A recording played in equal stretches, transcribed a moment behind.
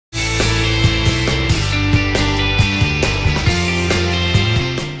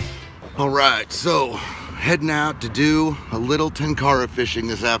Alright, so heading out to do a little Tenkara fishing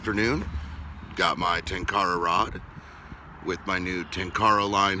this afternoon. Got my Tenkara rod with my new Tenkara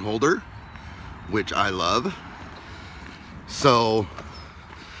line holder, which I love. So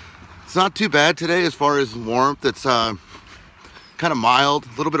it's not too bad today as far as warmth. It's kind of mild,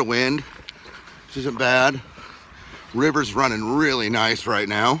 a little bit of wind, which isn't bad. River's running really nice right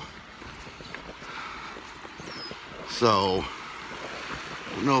now. So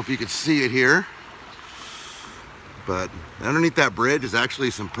I don't know if you can see it here, but underneath that bridge is actually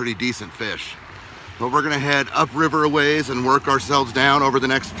some pretty decent fish. But we're gonna head upriver a ways and work ourselves down over the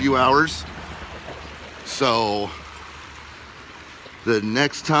next few hours. So the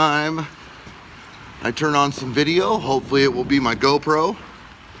next time I turn on some video, hopefully it will be my GoPro,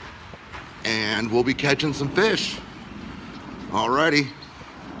 and we'll be catching some fish. Alrighty,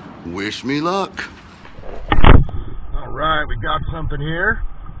 wish me luck. Alright, we got something here.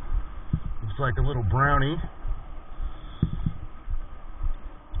 Looks like a little brownie.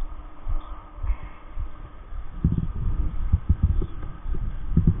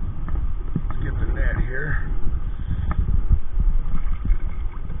 Let's get the net here.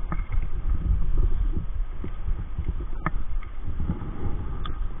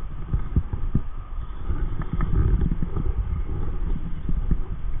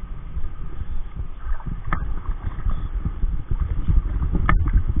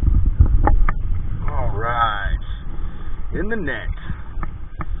 In the net.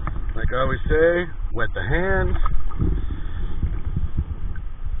 Like I always say, wet the hands,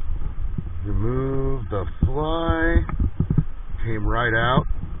 remove the fly, came right out,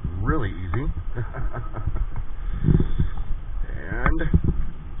 really easy. And,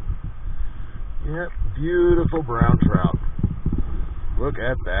 yep, beautiful brown trout. Look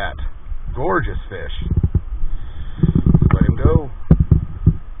at that. Gorgeous fish. Let him go.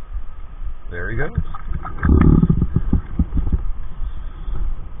 There he goes.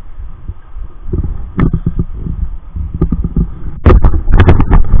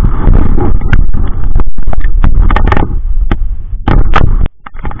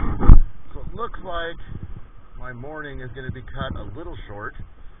 My morning is going to be cut a little short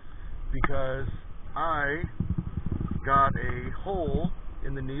because I got a hole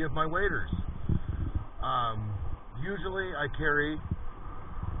in the knee of my waders. Usually I carry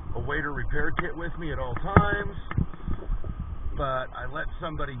a wader repair kit with me at all times, but I let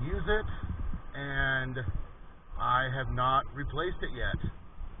somebody use it and I have not replaced it yet.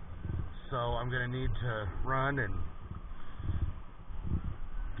 So I'm going to need to run and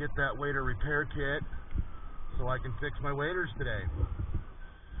get that wader repair kit so I can fix my waders today.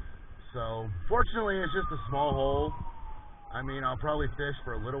 So fortunately it's just a small hole. I mean, I'll probably fish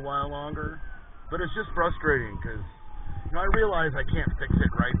for a little while longer, but it's just frustrating because, you know, I realize I can't fix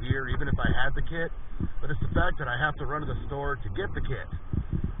it right here even if I had the kit, but it's the fact that I have to run to the store to get the kit,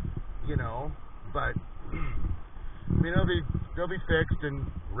 you know. But I mean, they'll be fixed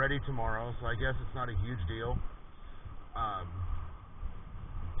and ready tomorrow, so I guess it's not a huge deal.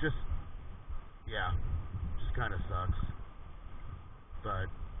 Yeah, just kind of sucks. But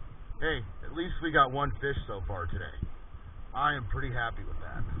hey, at least we got one fish so far today. I am pretty happy with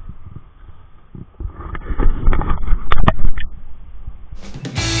that.